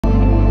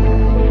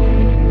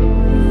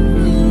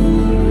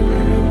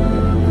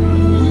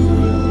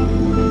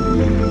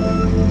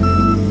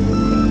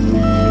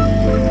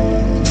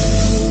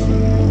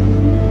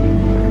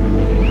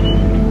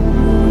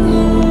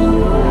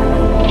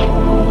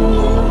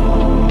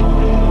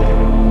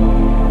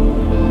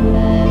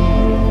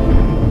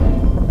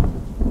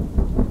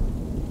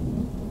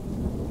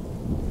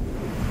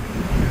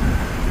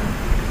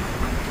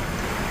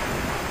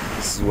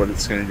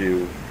it's going to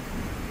do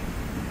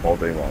all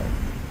day long.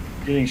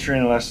 Getting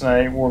stranded last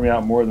night wore me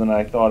out more than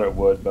I thought it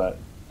would, but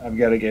I've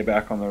got to get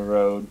back on the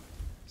road.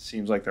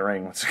 Seems like the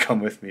rain wants to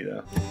come with me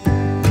though.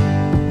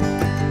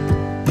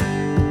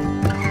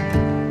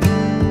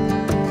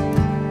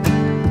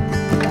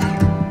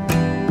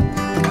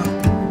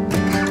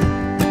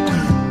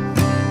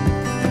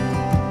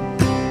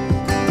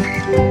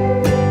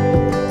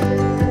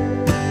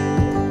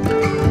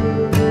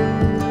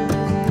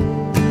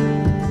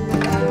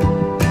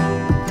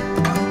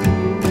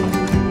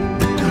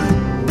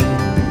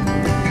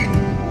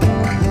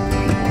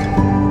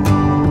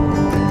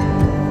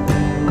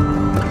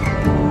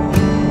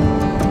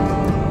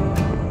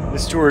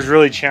 This tour has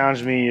really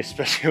challenged me,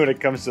 especially when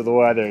it comes to the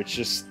weather. It's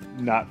just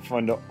not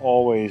fun to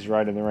always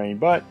ride in the rain.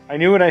 But I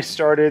knew when I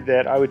started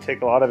that I would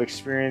take a lot of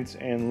experience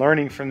and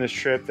learning from this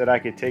trip that I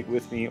could take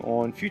with me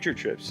on future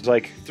trips. There's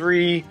like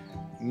 3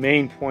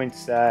 main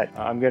points that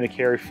I'm going to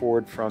carry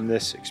forward from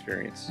this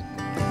experience.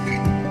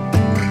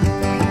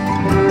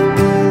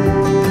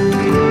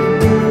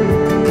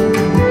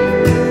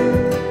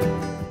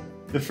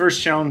 The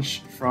first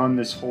challenge from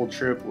this whole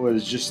trip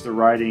was just the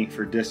riding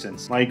for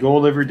distance. My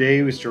goal every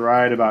day was to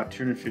ride about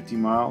 250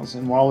 miles,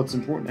 and while it's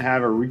important to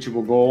have a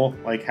reachable goal,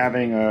 like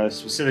having a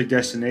specific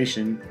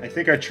destination, I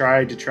think I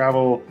tried to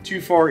travel too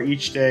far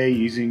each day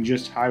using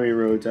just highway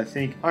roads. I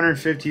think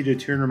 150 to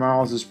 200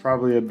 miles is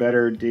probably a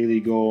better daily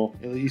goal,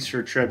 at least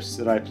for trips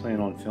that I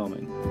plan on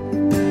filming.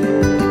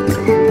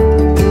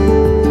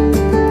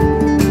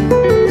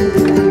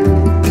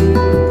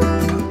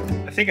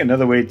 I think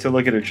another way to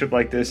look at a trip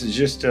like this is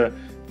just to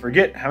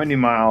forget how many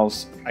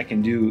miles I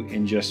can do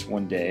in just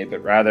one day,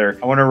 but rather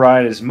I want to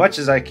ride as much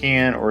as I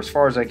can or as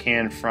far as I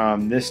can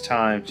from this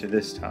time to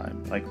this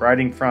time. Like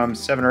riding from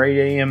 7 or 8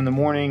 a.m. in the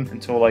morning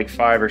until like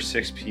 5 or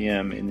 6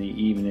 p.m. in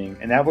the evening.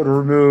 And that would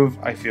remove,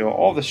 I feel,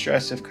 all the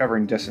stress of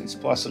covering distance,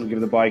 plus it'll give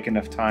the bike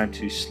enough time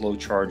to slow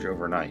charge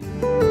overnight.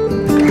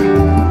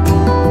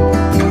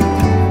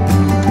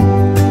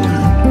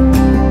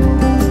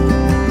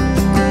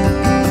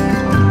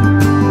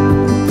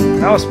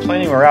 When I was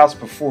planning my routes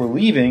before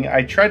leaving,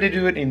 I tried to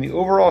do it in the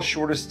overall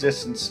shortest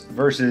distance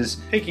versus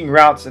picking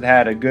routes that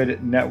had a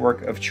good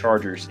network of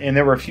chargers. And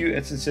there were a few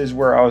instances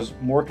where I was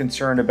more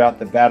concerned about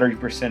the battery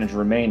percentage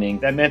remaining.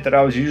 That meant that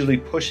I was usually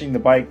pushing the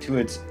bike to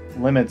its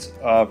limits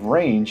of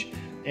range.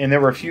 And there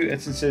were a few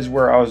instances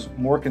where I was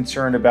more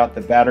concerned about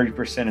the battery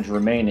percentage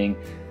remaining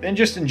than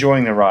just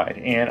enjoying the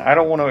ride. And I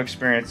don't want to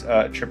experience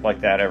a trip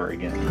like that ever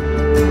again.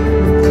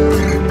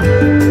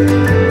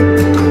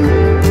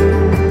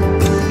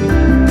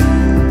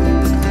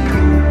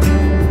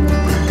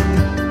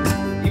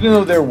 Even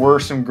though there were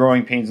some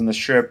growing pains on this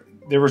trip,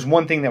 there was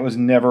one thing that was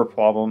never a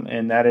problem,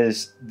 and that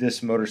is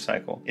this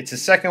motorcycle. It's the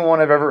second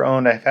one I've ever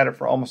owned. I've had it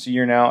for almost a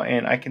year now,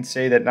 and I can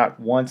say that not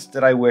once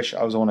did I wish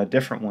I was on a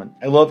different one.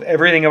 I love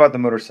everything about the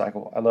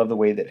motorcycle. I love the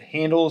way that it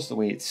handles, the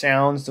way it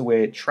sounds, the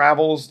way it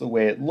travels, the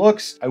way it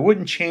looks. I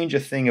wouldn't change a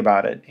thing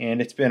about it,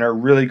 and it's been a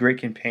really great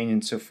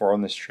companion so far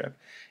on this trip.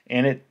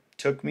 And it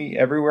took me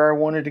everywhere I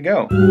wanted to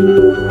go.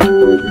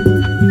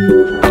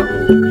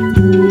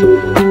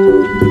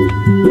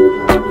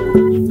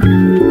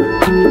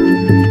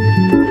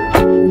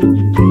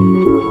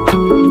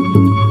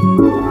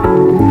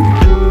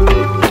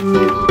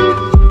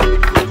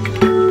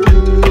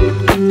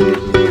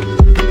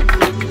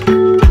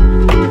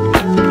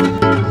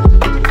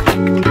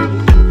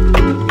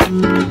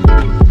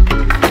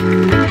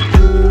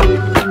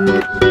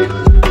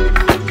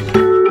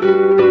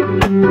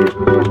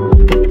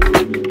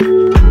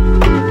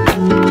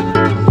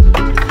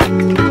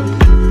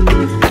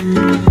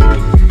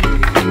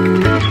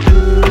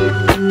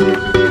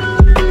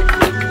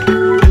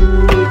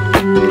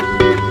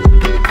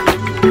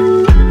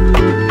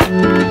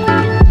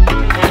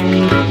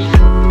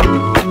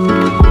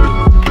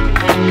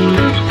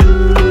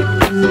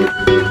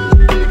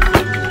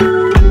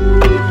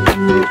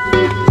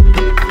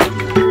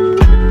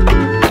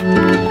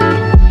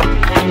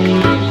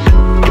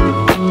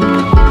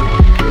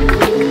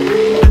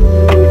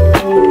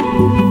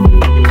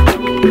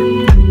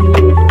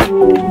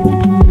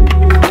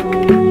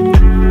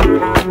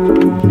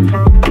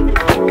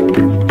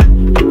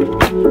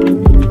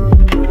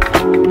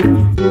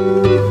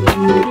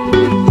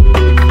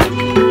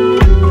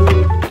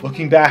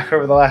 Back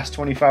over the last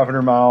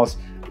 2,500 miles,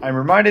 I'm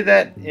reminded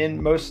that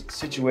in most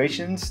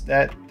situations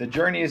that the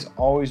journey is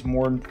always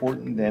more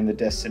important than the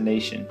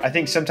destination. I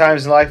think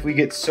sometimes in life we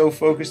get so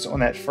focused on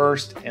that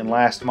first and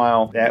last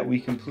mile that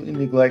we completely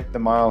neglect the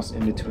miles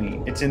in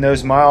between. It's in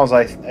those miles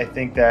I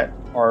think that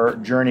our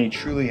journey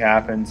truly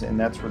happens, and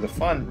that's where the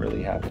fun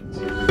really happens.